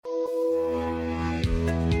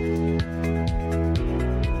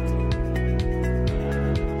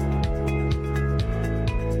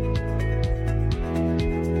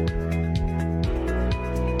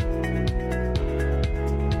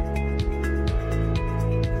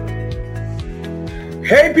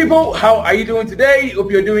Hey people, how are you doing today?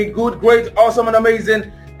 Hope you're doing good, great, awesome, and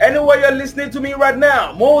amazing. Anywhere you're listening to me right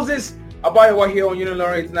now, Moses Abayawa here on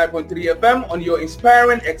Unilore 89.3 FM on your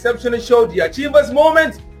inspiring, exceptional show, The Achievers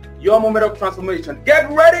Moment, your moment of transformation.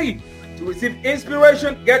 Get ready to receive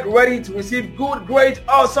inspiration. Get ready to receive good, great,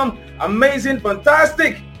 awesome, amazing,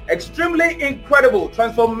 fantastic, extremely incredible,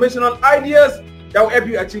 transformational ideas that will help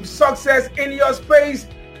you achieve success in your space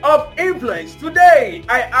of influence. Today,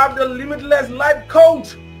 I have the Limitless Life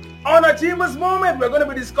Coach on Achievers Moment. We're going to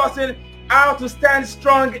be discussing how to stand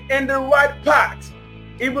strong in the right path,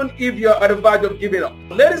 even if you're at the verge of giving up.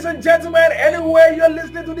 Ladies and gentlemen, anywhere you're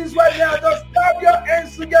listening to this right now, just clap your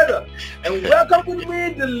hands together and welcome with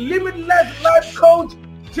me the Limitless Life Coach,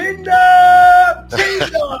 Jinda.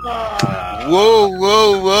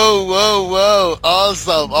 Whoa.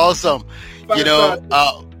 Awesome. You know,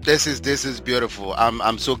 this is beautiful.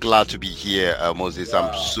 I'm so glad to be here, Moses. Wow.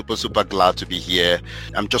 I'm super glad to be here.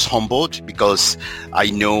 I'm just humbled because I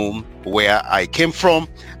know where I came from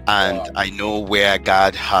and wow. I know where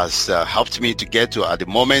God has helped me to get to at the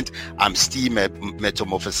moment. I'm still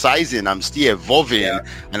metamorphosizing, I'm still evolving,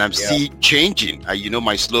 and I'm still changing. You know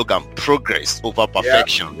my slogan, progress over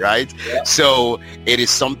perfection, right? Yeah. So it is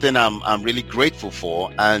something I'm really grateful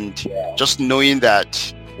for, and just knowing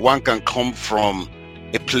that one can come from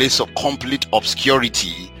a place of complete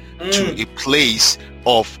obscurity to a place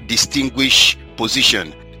of distinguished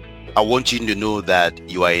position. I want you to know that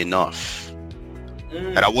you are enough.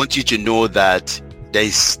 And I want you to know that there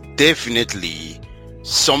is definitely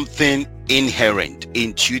something inherent,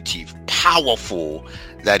 intuitive, powerful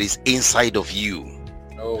that is inside of you.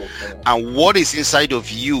 And what is inside of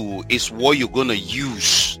you is what you're going to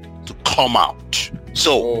use to come out.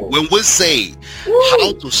 So when we say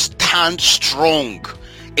how to stand strong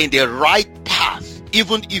in the right path,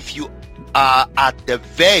 even if you are at the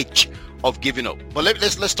verge of giving up. But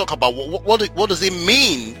let's talk about what does it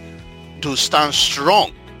mean to stand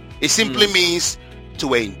strong. It simply means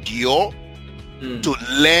to endure, to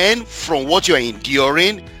learn from what you are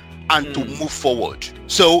enduring, and to move forward.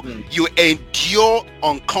 So you endure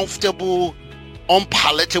uncomfortable,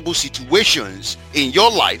 unpalatable situations in your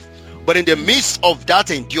life, but in the midst of that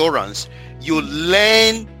endurance, you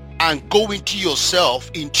learn and go into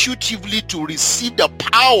yourself intuitively to receive the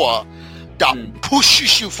power that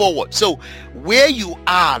pushes you forward. So where you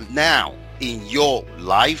are now in your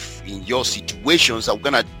life, in your situations, I'm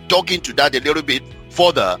going to dug into that a little bit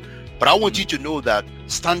further, but I want you to know that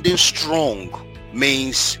standing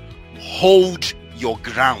means hold your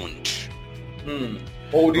ground.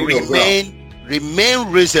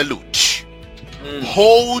 Remain resolute.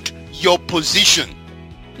 Hold your position.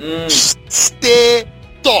 Stay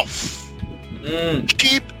tough.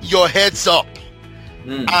 Keep your heads up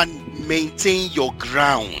and maintain your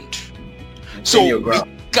ground.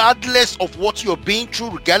 Regardless of what you're being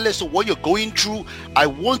through, regardless of what you're going through, I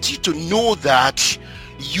want you to know that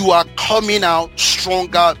you are coming out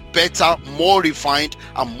stronger, better, more refined,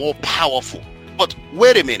 and more powerful. But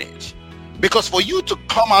wait a minute, because for you to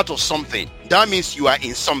come out of something, that means you are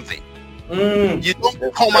in something. You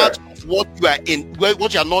don't come out of what you are in,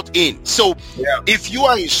 what you are not in. So if you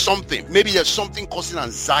are in something, maybe there's something causing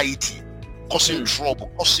anxiety, causing trouble,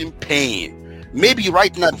 causing pain. Maybe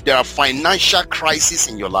right now there are financial crises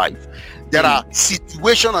in your life. There are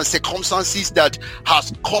situations and circumstances that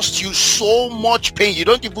has caused you so much pain you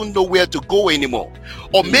don't even know where to go anymore.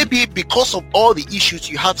 Or maybe because of all the issues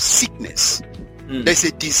you have sickness. There's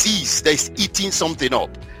a disease that is eating something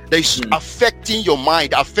up. That is affecting your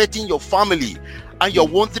mind, affecting your family. And you're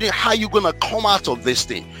wondering how you're going to come out of this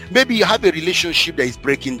thing. Maybe you have a relationship that is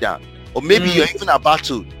breaking down. Or maybe you're even about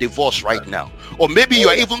to divorce right now. Or maybe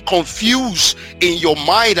you're even confused in your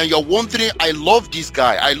mind and you're wondering, I love this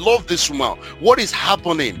guy, I love this woman. What is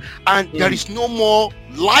happening? And there is no more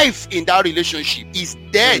life in that relationship. It's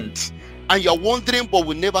dead. And you're wondering, but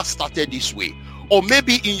we never started this way. Or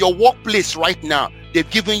maybe in your workplace right now, they've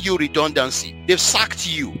given you redundancy. They've sacked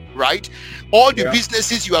you, right? All the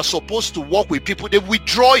businesses you are supposed to work with people, they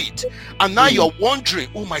withdraw it. And now you're wondering,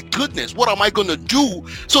 oh my goodness, what am I going to do?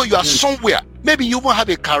 So you are somewhere. Maybe you even have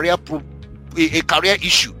a career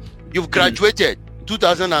issue. You've graduated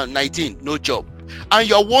 2019, no job. And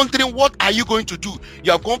you're wondering, what are you going to do?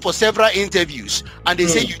 You have gone for several interviews and they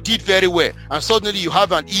say you did very well. And suddenly you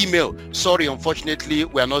have an email. Sorry, unfortunately,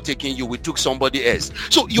 we are not taking you. We took somebody else.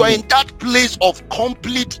 So you are in that place of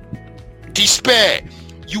complete despair.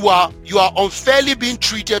 you are unfairly being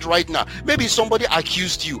treated right now. Maybe somebody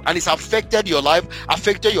accused you and it's affected your life,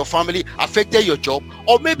 affected your family, affected your job,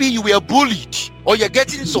 or maybe you were bullied, or you're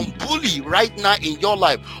getting some bully right now in your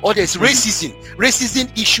life, or there's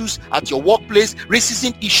racism issues at your workplace,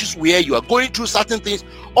 racism issues where you are going through certain things,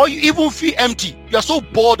 or you even feel empty. You are so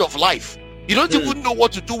bored of life. You don't even know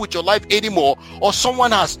what to do with your life anymore, or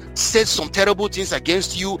someone has said some terrible things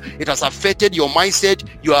against you. It has affected your mindset.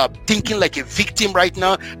 You are thinking like a victim right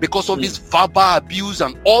now because of this verbal abuse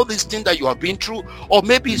and all these things that you have been through. Or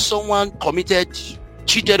maybe someone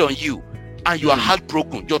cheated on you and you are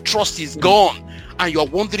heartbroken. Your trust is gone and you are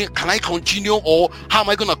wondering, can I continue, or how am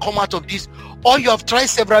I going to come out of this? Or you have tried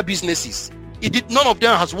several businesses. None of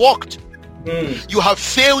them has worked. You have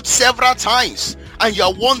failed several times and you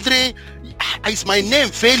are wondering, is my name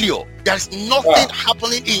failure? There's nothing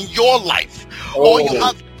happening in your life. Or you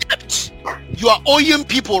have debt. You are owing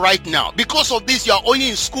people right now. Because of this, you are owing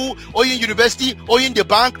in school, owing university, owing the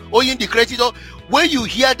bank, owing the creditor. When you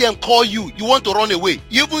hear them call you, you want to run away.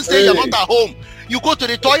 You even say you're not at home. You go to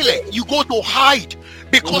the toilet. You go to hide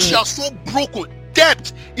because you are so broken.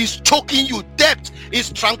 Debt is choking you. Debt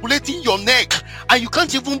is strangulating your neck. And you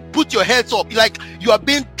can't even put your head up. Like you are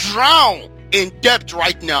being drowned in debt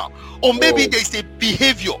right now. Or maybe there's a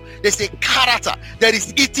behavior, there's a character that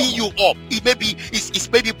is eating you up.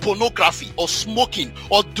 It's maybe pornography or smoking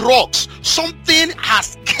or drugs. Something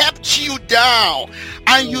has kept you down,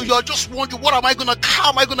 and you're just wondering, how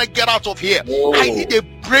am I gonna get out of here? I need a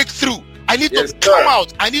breakthrough. I need to come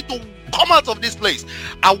out. I need to come out of this place.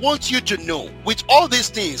 I want you to know, with all these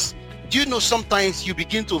things, do you know sometimes you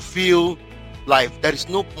begin to feel like there is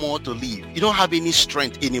no more to live. You don't have any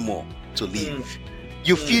strength anymore to live.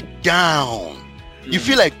 You feel down. You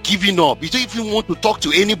feel like giving up. You don't even want to talk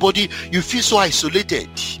to anybody. You feel so isolated.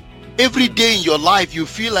 Every day in your life, you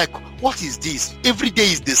feel like, what is this? Every day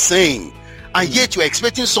is the same. And yet you're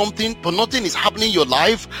expecting something, but nothing is happening in your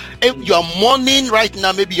life. You are mourning right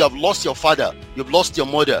now. Maybe you have lost your father. You've lost your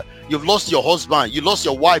mother. You've lost your husband. You lost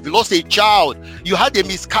your wife. You lost a child. You had a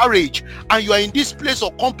miscarriage. And you are in this place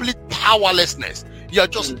of complete powerlessness. You are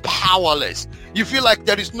just powerless. You feel like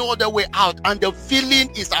there is no other way out, and the feeling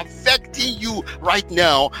is affecting you right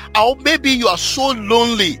now. Or maybe you are so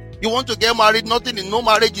lonely. You want to get married, no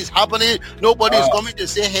marriage is happening. Nobody is coming to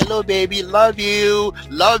say, hello, baby, love you,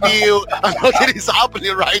 and nothing is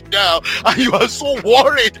happening right now. And you are so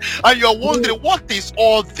worried, and you are wondering, what is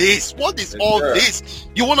all this? What is all this?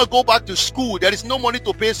 You want to go back to school. There is no money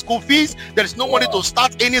to pay school fees. There is no money to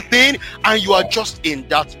start anything, and you are just in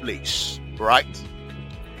that place, right?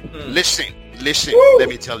 Listen, let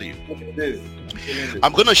me tell you.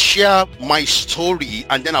 I'm going to share my story,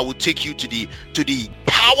 and then I will take you to the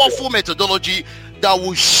powerful methodology that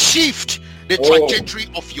will shift the trajectory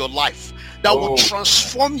of your life, that will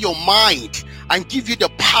transform your mind and give you the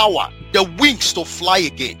power, the wings to fly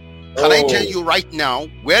again. Can I tell you right now,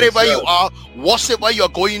 wherever you are, whatever you are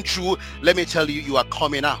going through, let me tell you, you are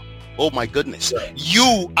coming out. Oh my goodness,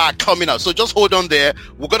 you are coming out. So just hold on there.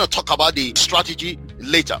 We're going to talk about the strategy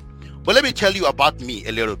later. But let me tell you about me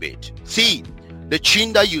a little bit. See, the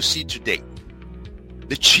Chinda you see today,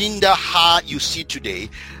 the Chinda Ha you see today,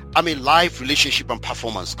 I'm a life, relationship, and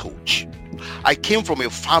performance coach. I came from a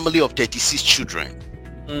family of 36 children.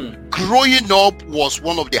 Growing up was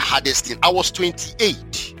one of the hardest things. I was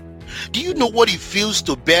 28. Do you know what it feels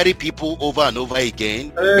to bury people over and over again?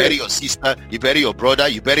 You bury your sister, you bury your brother,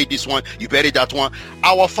 you bury this one, you bury that one.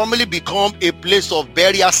 Our family become a place of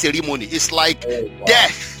burial ceremony. It's like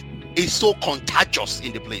death is so contagious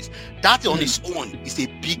in the place. That on its own is a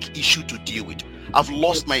big issue to deal with. I've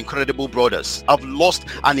lost my incredible brothers. I've lost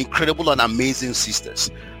an incredible and amazing sisters.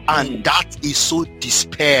 And that is so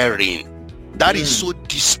despairing. That is so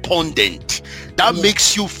despondent. That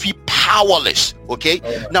makes you feel powerless. Okay?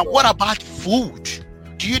 Now, what about food?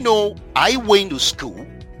 Do you know, I went to school.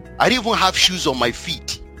 I didn't even have shoes on my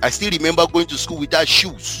feet. I still remember going to school without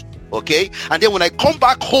shoes. Okay? And then when I come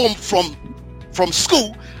back home from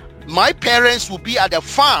school, my parents will be at the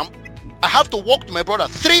farm. I have to walk to my brother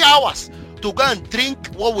 3 hours to go and drink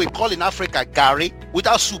what we call in Africa gari,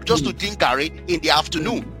 without soup, just to drink gari in the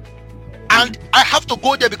afternoon. And I have to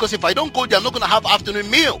go there because if I don't go there, I'm not going to have afternoon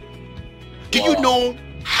meal. Do you know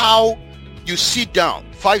how you sit down,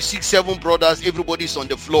 5, 6, 7 brothers, everybody's on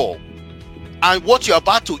the floor, and what you're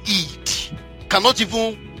about to eat cannot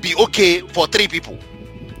even be okay for 3 people,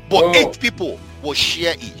 but 8 people will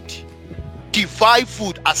share it. Divide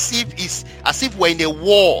food as if we're in a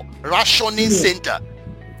war rationing center,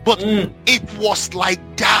 but it was like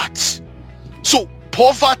that. So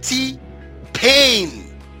poverty,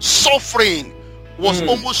 pain, suffering was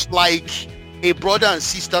almost like a brother and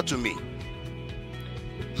sister to me.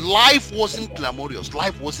 Life wasn't glamorous.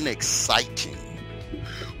 Life wasn't exciting.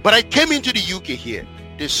 But I came into the UK here.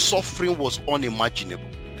 The suffering was unimaginable.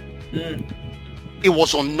 It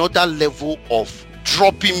was another level of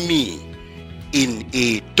dropping me in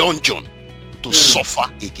a dungeon to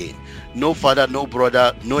suffer again. No father, no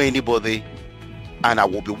brother, no anybody. And I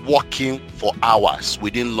will be working for hours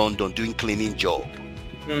within London doing cleaning job.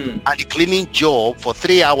 And the cleaning job, for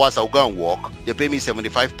 3 hours I'll go and work. They pay me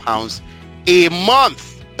 £75 a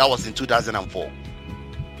month. That was in 2004.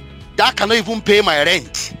 That cannot even pay my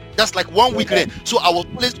rent. That's like 1 week rent. So I was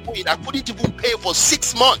always going. I couldn't even pay for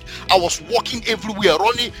 6 months. I was walking everywhere,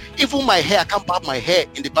 running. Even my hair, I can't barb my hair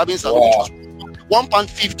in the barbing salon, which was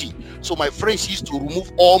 £1.50. So my friends used to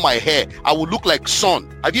remove all my hair. I would look like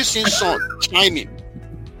sun. Have you seen sun shining?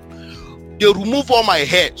 They remove all my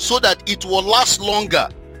hair so that it will last longer,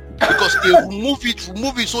 because they remove it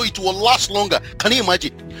so it will last longer. Can you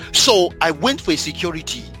imagine? So I went for a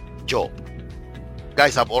security job.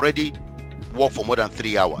 Guys, I've already worked for more than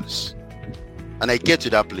 3 hours, and I get to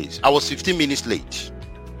that place. I was 15 minutes late.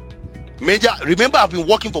 Remember, I've been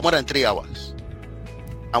working for more than 3 hours,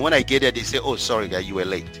 and when I get there, they say, "Oh, sorry, guy, you were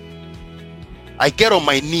late." I get on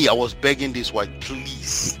my knee. I was begging this wife,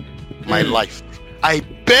 "Please, my life." I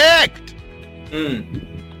begged.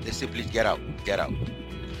 They say, "Please get out, get out."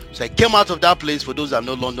 So I came out of that place. For those that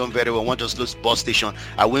know London very well, went to a bus station.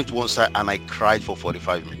 I went to one side and I cried for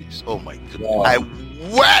 45 minutes. Oh my God. Wow.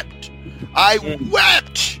 I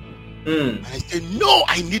wept. And I said, "No,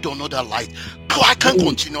 I need another life. I can't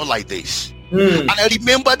continue like this." And I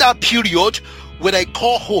remember that period when I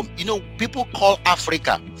call home. You know, people call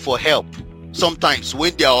Africa for help sometimes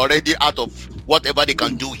when they are already out of whatever they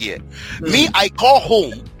can do here. Me, I call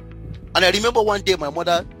home. And I remember one day my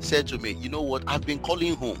mother said to me, "You know what? I've been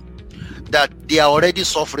calling home that they are already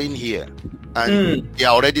suffering here. And they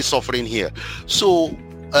are already suffering here. So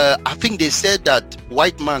I think they said that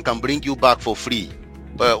white man can bring you back for free.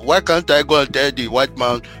 Why can't I go and tell the white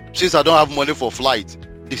man, since I don't have money for flight?"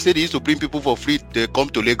 They said they used to bring people for free. They come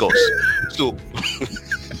to Lagos. So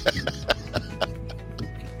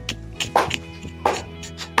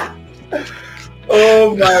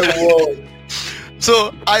oh my word.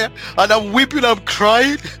 So I'm weeping, I'm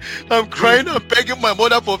crying, I'm begging my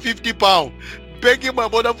mother for £50. Begging my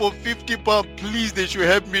mother for £50. Please, they should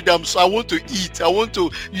help me. I want to eat. I want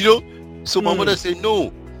to, So my mother said,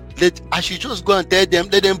 "No, I should just go and tell them,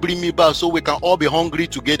 let them bring me back so we can all be hungry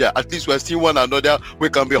together. At least we're seeing one another. We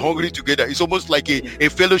can be hungry together." It's almost like a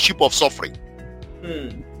fellowship of suffering.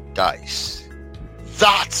 Guys,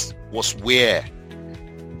 that was where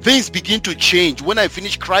things begin to change. When I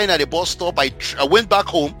finished crying at the bus stop, I went back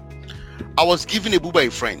home. I was given a book by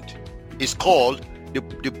a friend. It's called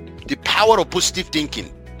The Power of Positive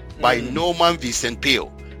Thinking by Norman Vincent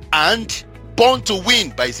Peale and Born to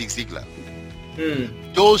Win by Zig Ziglar.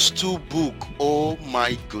 Those two books, oh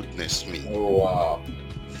my goodness me. Oh wow.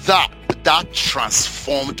 That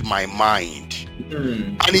transformed my mind.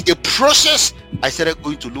 And in the process, I started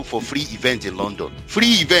going to look for free events in London.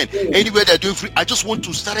 Free event, anywhere they're doing free. I just want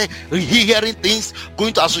to start hearing things,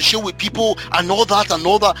 going to associate with people and all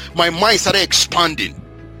that. My mind started expanding.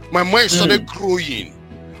 My mind started growing.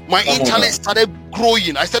 My intellect started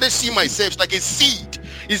growing. I started seeing myself like a seed.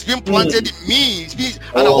 It's been planted in me.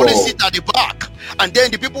 And I always sit at the back. And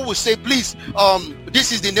then the people will say, "Please,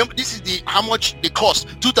 this is the how much they cost,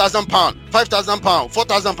 £2,000, £5,000,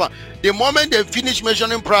 £4,000. The moment they finish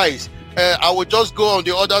measuring price, I will just go on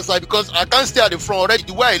the other side because I can't stay at the front already.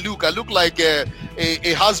 The way I look like a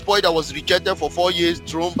houseboy that was rejected for 4 years,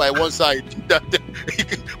 thrown by one side.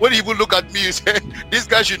 When people look at me, you say, "This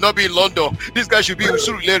guy should not be in London. This guy should be in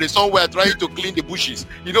Surulere somewhere trying to clean the bushes."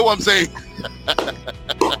 You know what I'm saying?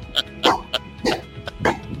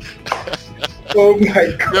 Oh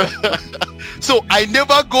my God. So I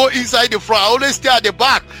never go inside the front. I always stay at the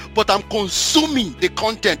back. But I'm consuming the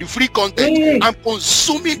content, the free content. I'm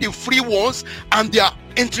consuming the free ones, and they are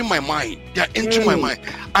entering my mind. They are entering my mind.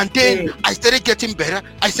 And then I started getting better.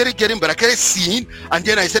 I started seeing, and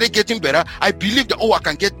then I started getting better. I believed that, I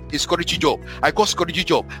can get a security job. I got security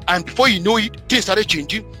job. And before you know it, things started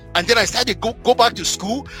changing. And then I started to go back to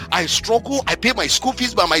school. I struggle. I pay my school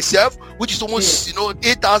fees by myself, which is almost,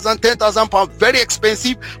 8,000, 10,000 pounds, very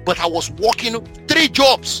expensive. But I was working 3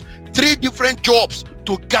 different jobs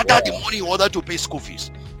to gather the money in order to pay school fees.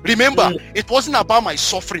 Remember, it wasn't about my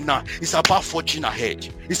suffering now. It's about forging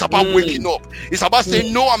ahead. It's about waking up. It's about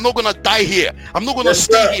saying, "No, I'm not going to die here. I'm not going to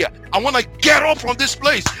stay here. I want to get up from this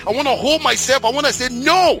place. I want to hold myself. I want to say,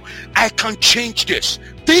 no, I can change this.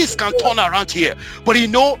 Things can turn around here." But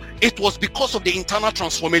it was because of the internal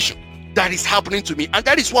transformation. that is happening to me. And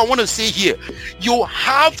that is what I want to say here. You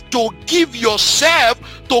have to give yourself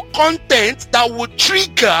to content that will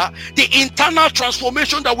trigger the internal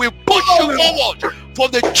transformation that will push you forward for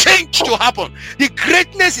the change to happen. The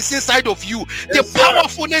greatness is inside of you. The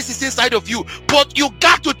powerfulness is inside of you. But you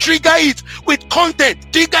got to trigger it with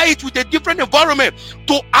content. Trigger it with a different environment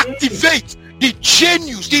to activate the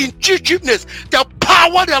genius, the intuitiveness, the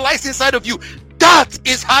power that lies inside of you. That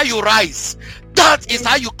is how you rise. That is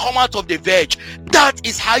how you come out of the verge. That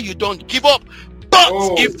is how you don't give up. But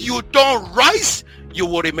if you don't rise, you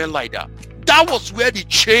will remain like that. That was where the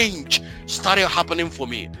change started happening for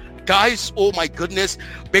me. Guys, oh my goodness,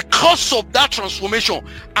 because of that transformation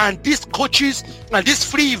and these coaches and this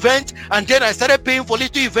free event, and then I started paying for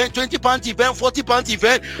little event, 20 pounds event, 40 pounds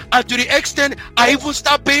event, and to the extent I even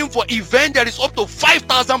start paying for event that is up to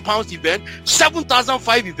 5,000 pounds event,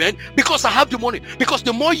 7,005 event, because I have the money. Because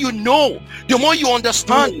the more you know, the more you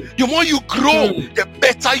understand, the more you grow, the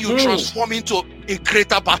better you transform into a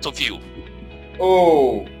greater part of you.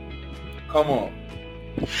 Oh, come on.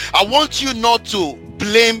 I want you not to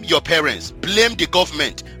blame your parents, blame the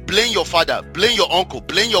government, blame your father, blame your uncle,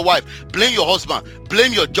 blame your wife, blame your husband,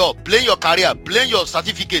 blame your job, blame your career, blame your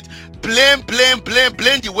certificate, blame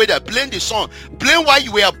the weather, blame the sun, blame why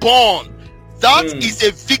you were born. That is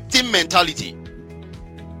a victim mentality.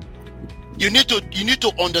 You need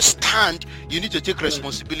to understand, you need to take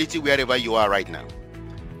responsibility wherever you are right now.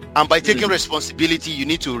 And by taking responsibility, you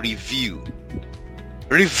need to review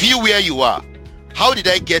where you are. How did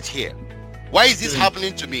I get here? Why is this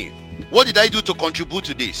happening to me? What did I do to contribute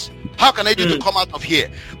to this? How can I do to come out of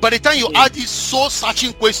here? By the time you add this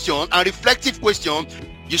soul-searching question and reflective question,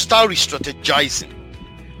 you start re-strategizing.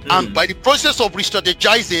 And by the process of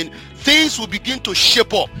re-strategizing, things will begin to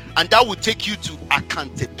shape up, and that will take you to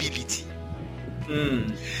accountability.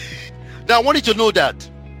 Now, I want you to know that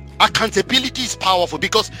accountability is powerful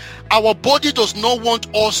because our body does not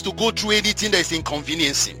want us to go through anything that is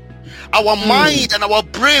inconveniencing. Our mind and our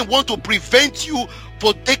brain want to prevent you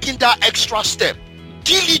from taking that extra step.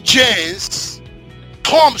 Diligence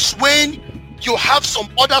comes when you have some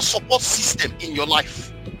other support system in your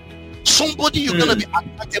life. Somebody you're going to be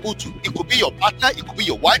accountable to. It could be your partner, it could be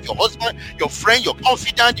your wife, your husband, your friend, your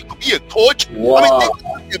confidant, it could be a coach. Wow.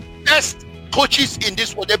 I mean, the best coaches in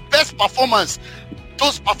this world, the best performers,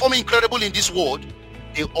 those performing incredible in this world,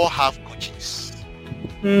 they all have coaches.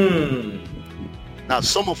 Now,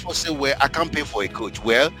 some of us say, well, I can't pay for a coach.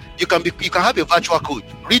 Well, you can have a virtual coach.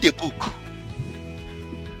 Read a book.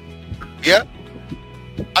 Yeah?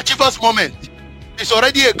 Achievers Moment. It's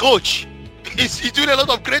already a coach. He's doing a lot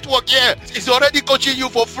of great work here. He's already coaching you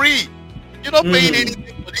for free. You're not paying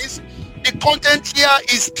anything for this. The content here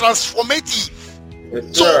is transformative.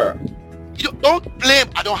 Yes, sir. You don't blame,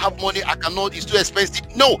 I don't have money, I cannot, it's too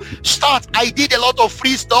expensive. No, start. I did a lot of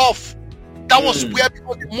free stuff. That was where,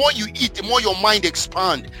 because the more you eat, the more your mind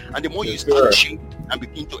expands, and the more you start changing and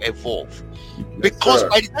begin to evolve. Because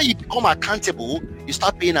by the time you become accountable, you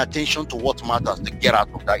start paying attention to what matters to get out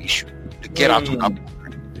of that issue, to get out of that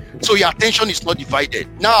problem. So your attention is not divided.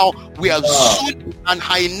 Now we are zooming and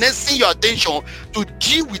harnessing your attention to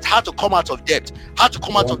deal with how to come out of debt, how to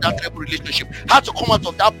come out of that terrible relationship, how to come out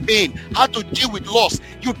of that pain, how to deal with loss.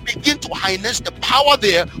 You begin to harness the power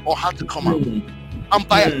there on how to come out. And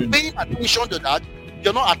by paying attention to that,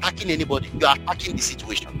 you're not attacking anybody. You're attacking the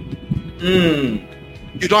situation.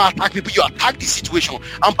 You don't attack people. You attack the situation.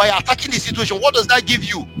 And by attacking the situation, what does that give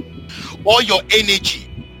you? All your energy,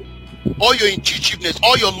 all your intuitiveness,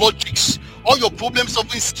 all your logics, all your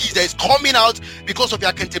problem-solving skills that is coming out because of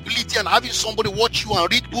your accountability and having somebody watch you and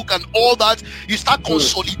read book and all that. You start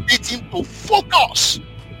consolidating to focus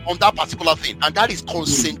on that particular thing. And that is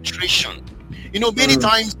concentration. You know, many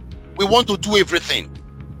times, we want to do everything.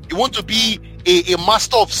 You want to be a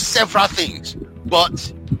master of several things,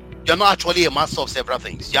 but you're not actually a master of several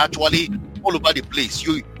things. You're actually all over the place.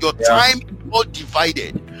 Your time is all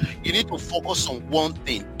divided. You need to focus on one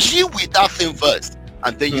thing. Deal with that thing first,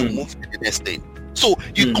 and then you move to the next thing. So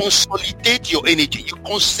you consolidate your energy. You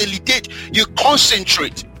consolidate. You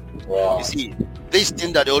concentrate. Wow. You see, this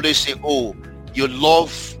thing that they always say, oh, you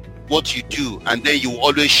love what you do, and then you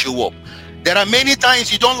always show up. There are many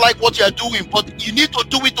times you don't like what you are doing, but you need to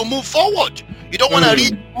do it to move forward. You don't want to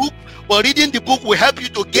read the book, but reading the book will help you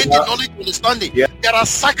to gain the knowledge and understanding. There are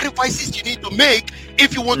sacrifices you need to make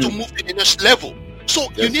if you want to move to the next level. So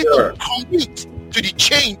you need to commit to the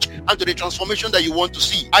change and to the transformation that you want to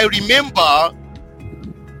see. I remember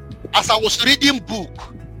as I was reading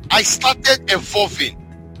book, I started evolving.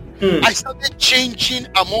 I started changing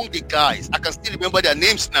among the guys. I can still remember their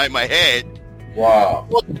names now in my head. Wow.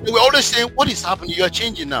 But they were always saying, what is happening? You are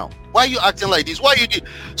changing now. Why are you acting like this? Why you did?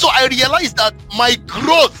 So I realized that my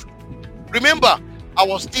growth, remember, I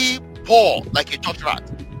was still poor, like a church rat.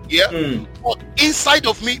 Yeah. But inside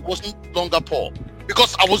of me was no longer poor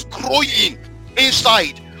because I was growing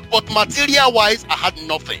inside. But material wise, I had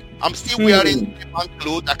nothing. I'm still wearing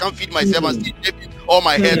clothes. I can't feed myself. I'm still shaving all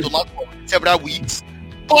my hair to last for several weeks.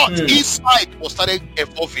 But inside was started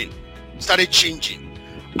evolving, started changing.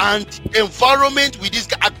 And environment with this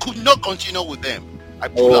guy, I could not continue with them. I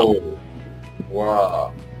pulled out.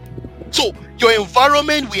 Wow. So your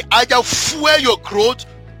environment will either fuel your growth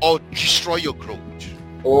or destroy your growth.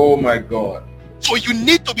 Oh my God. So you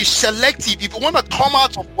need to be selective. If you want to come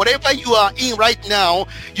out of whatever you are in right now,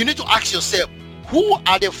 you need to ask yourself, who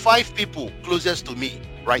are the 5 people closest to me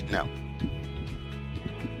right now?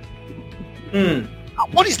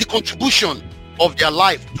 What is the contribution of their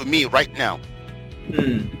life to me right now?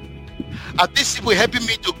 Are these people helping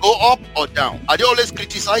me to go up or down? Are they always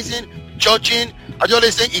criticizing, judging? Are they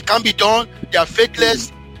always saying it can't be done? They are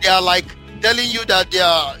faithless. They are like telling you that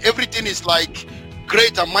everything is like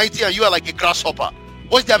great and mighty and you are like a grasshopper.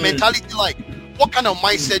 What's their mentality like? What kind of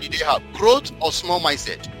mindset do they have? Growth or small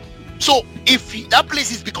mindset? So if that place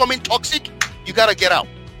is becoming toxic, you gotta get out.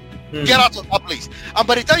 Get out of that place. And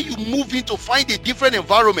by the time you move in to find a different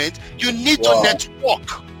environment, you need to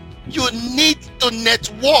network. You need to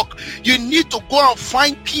network. You need to go and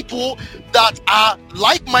find people that are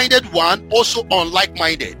like-minded one, also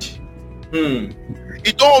unlike-minded.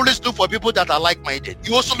 You don't always look for people that are like-minded.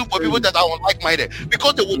 You also look for people that are unlike-minded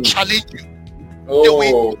because they will challenge you. They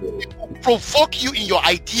will provoke you in your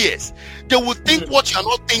ideas. They will think what you're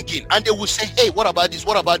not thinking and they will say, hey, what about this?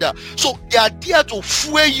 What about that? So they are there to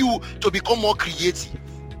fuel you to become more creative.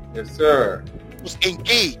 Yes, sir. You must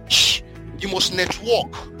engage. You must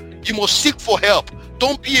network. You must seek for help.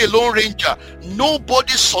 Don't be a lone ranger.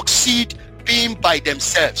 Nobody succeed being by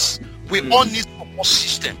themselves. We all need a support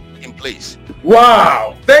system in place.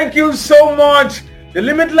 Wow. Thank you so much, the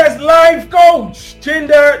Limitless Life Coach,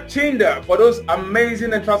 Chinder, for those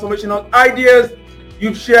amazing and transformational ideas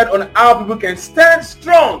you've shared on how people can stand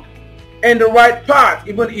strong in the right path,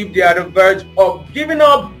 even if they are on the verge of giving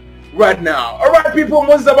up right now. All right, people,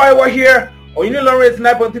 Moses Abayewa here on Union Lawrence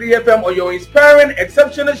 9.3 FM on your inspiring,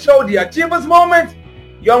 exceptional show, The Achievers Moment,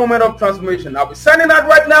 your moment of transformation. I'll be signing out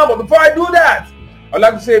right now, but before I do that, I'd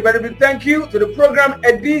like to say a very big thank you to the program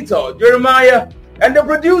editor, Jeremiah, and the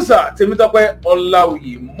producer, Temitope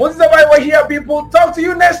Olawi. Moses Abayewa here, people. Talk to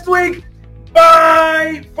you next week.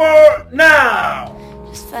 Bye for now.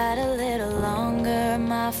 Just fight a little longer,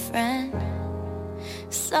 my friend.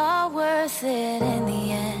 It's all worth it in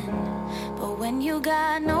the end. But when you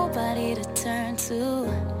got nobody to turn to,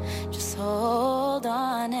 just hold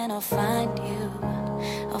on and I'll find you.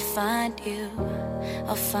 I'll find you.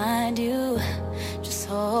 I'll find you. Just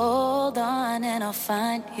hold on and I'll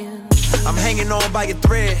find you. I'm hanging on by a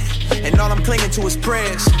thread, and all I'm clinging to is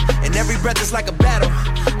prayers. And every breath is like a battle.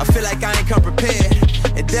 I feel like I ain't come prepared.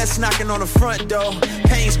 And death's knocking on the front door.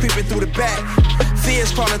 Pain's creeping through the back.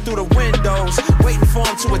 Fears crawling through the windows, waiting for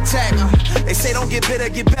them to attack. They say don't get bitter,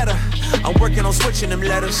 get better. I'm working on switching them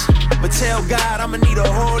letters. But tell God I'ma need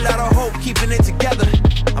a whole lot of hope, keeping it together.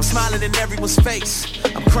 I'm smiling in everyone's face.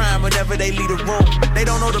 I'm crying whenever they leave the room. They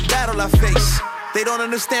don't know the battle I face. They don't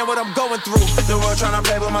understand what I'm going through. The world trying to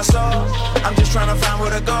play with my soul. I'm just trying to find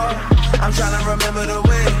where to go. I'm trying to remember the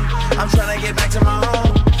way. I'm trying to get back to my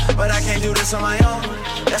home. But I can't do this on my own.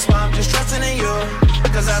 That's why I'm just trusting in you.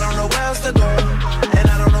 Cause I don't know where else to go. And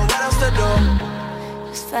I don't know what else to do.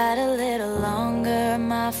 Just fight a little longer,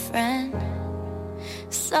 my friend.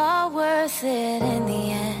 It's all worth it in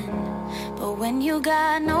the end. But when you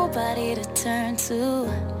got nobody to turn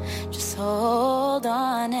to, just hold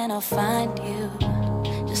on and I'll find you.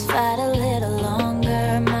 Just fight a little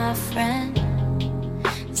longer, my friend.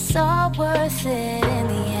 It's all worth it in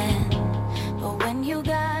the end. But when you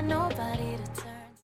got